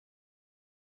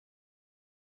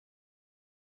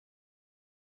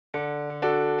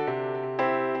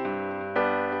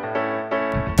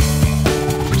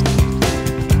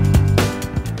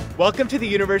Welcome to the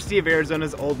University of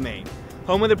Arizona's Old Main,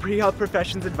 home of the Pre-Health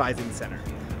Professions Advising Center,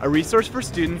 a resource for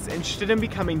students interested in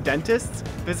becoming dentists,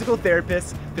 physical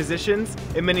therapists, physicians,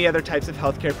 and many other types of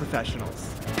healthcare professionals.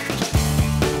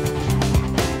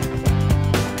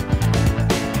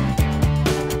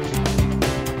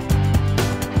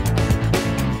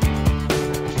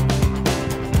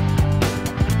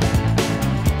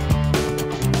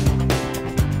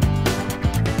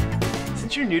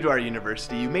 Since you're new to our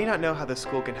university, you may not know how the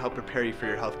school can help prepare you for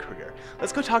your health career.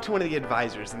 Let's go talk to one of the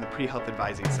advisors in the Pre-Health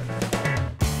Advising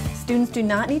Center. Students do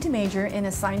not need to major in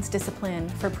a science discipline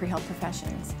for pre-health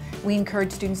professions. We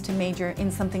encourage students to major in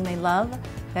something they love.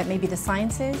 That may be the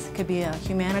sciences, could be a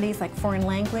humanities like foreign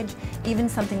language, even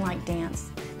something like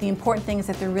dance. The important thing is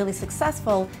that they're really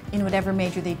successful in whatever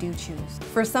major they do choose.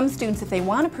 For some students, if they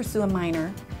want to pursue a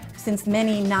minor, since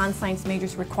many non-science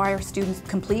majors require students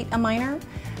complete a minor,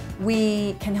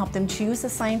 we can help them choose a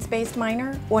science-based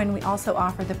minor, and we also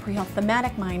offer the pre-health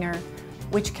thematic minor,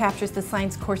 which captures the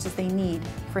science courses they need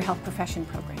for health profession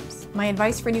programs. My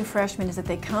advice for new freshmen is that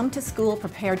they come to school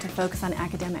prepared to focus on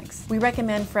academics. We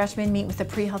recommend freshmen meet with a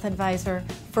pre-health advisor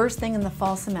first thing in the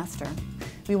fall semester.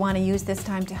 We want to use this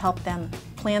time to help them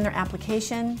plan their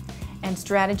application and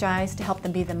strategize to help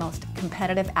them be the most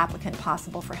competitive applicant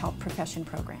possible for health profession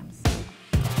programs.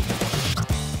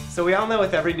 So we all know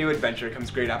with every new adventure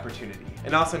comes great opportunity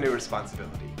and also new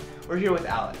responsibility. We're here with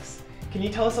Alex. Can you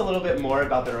tell us a little bit more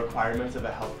about the requirements of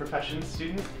a health profession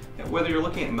student? Whether you're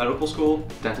looking at medical school,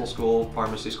 dental school,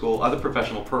 pharmacy school, other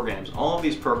professional programs, all of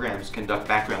these programs conduct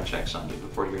background checks on you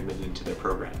before you're admitted into their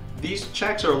program. These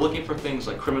checks are looking for things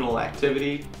like criminal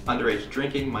activity, underage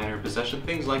drinking, minor possession,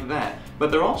 things like that.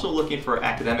 But they're also looking for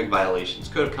academic violations,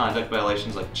 code of conduct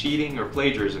violations like cheating or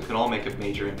plagiarism can all make a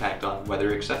major impact on whether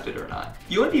you're accepted or not.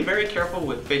 You want to be very careful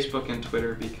with Facebook and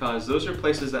Twitter because those are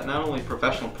places that not only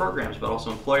professional programs but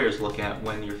also employers look at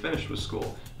when you're finished with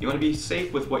school. You want to be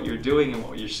safe with what you're doing and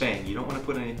what you're saying. You don't want to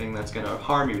put anything that's going to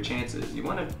harm your chances. You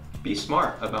want to be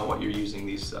smart about what you're using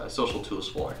these social tools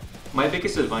for. My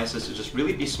biggest advice is to just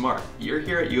really be smart. You're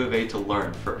here at U of A to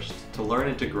learn first, to learn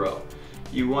and to grow.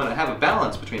 You want to have a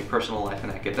balance between personal life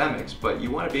and academics, but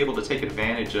you want to be able to take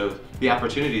advantage of the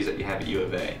opportunities that you have at U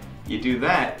of A. You do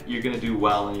that, you're going to do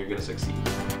well and you're going to succeed.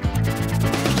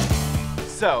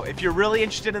 So, if you're really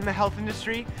interested in the health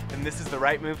industry, then this is the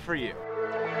right move for you.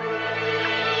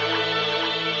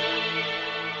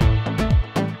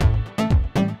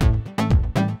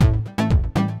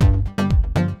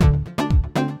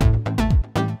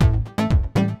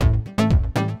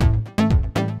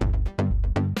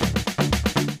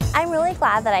 I'm really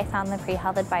glad that I found the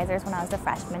pre-health advisors when I was a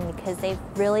freshman because they've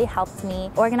really helped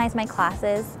me organize my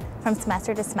classes from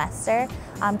semester to semester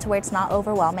to where it's not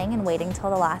overwhelming and waiting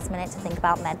till the last minute to think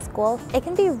about med school. It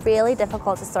can be really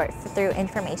difficult to sort through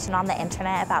information on the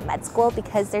internet about med school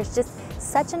because there's just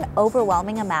such an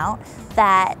overwhelming amount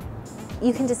that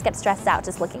you can just get stressed out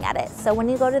just looking at it. So when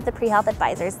you go to the pre-health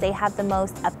advisors, they have the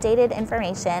most updated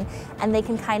information and they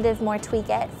can kind of more tweak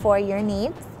it for your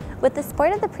needs. With the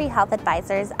support of the pre-health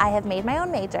advisors, I have made my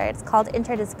own major. It's called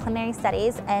Interdisciplinary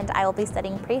Studies, and I will be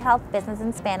studying pre-health, business,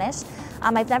 and Spanish.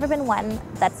 I've never been one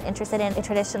that's interested in a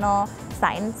traditional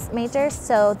science major,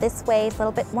 so this way it's a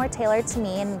little bit more tailored to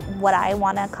me and what I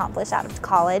want to accomplish out of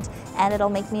college, and it'll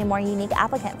make me a more unique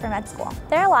applicant for med school.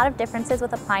 There are a lot of differences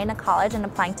with applying to college and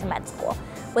applying to med school.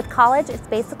 With college, it's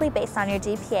basically based on your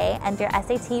GPA and your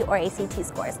SAT or ACT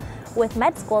scores. With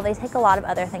med school, they take a lot of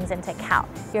other things into account.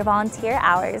 Your volunteer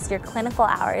hours, your clinical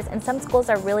hours, and some schools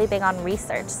are really big on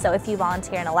research, so if you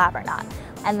volunteer in a lab or not.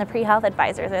 And the pre-health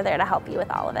advisors are there to help you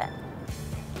with all of it.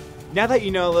 Now that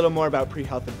you know a little more about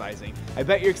pre-health advising, I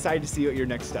bet you're excited to see what your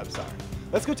next steps are.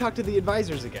 Let's go talk to the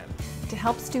advisors again. To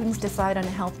help students decide on a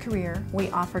health career, we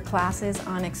offer classes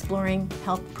on exploring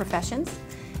health professions,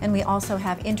 and we also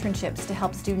have internships to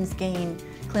help students gain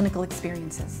clinical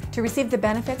experiences. To receive the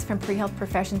benefits from pre-health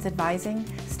professions advising,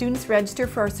 students register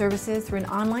for our services through an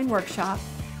online workshop,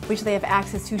 which they have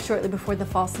access to shortly before the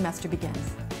fall semester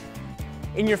begins.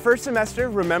 In your first semester,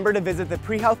 remember to visit the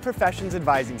Pre-Health Professions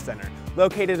Advising Center,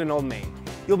 located in Old Main.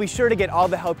 You'll be sure to get all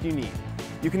the help you need.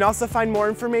 You can also find more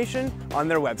information on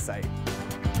their website.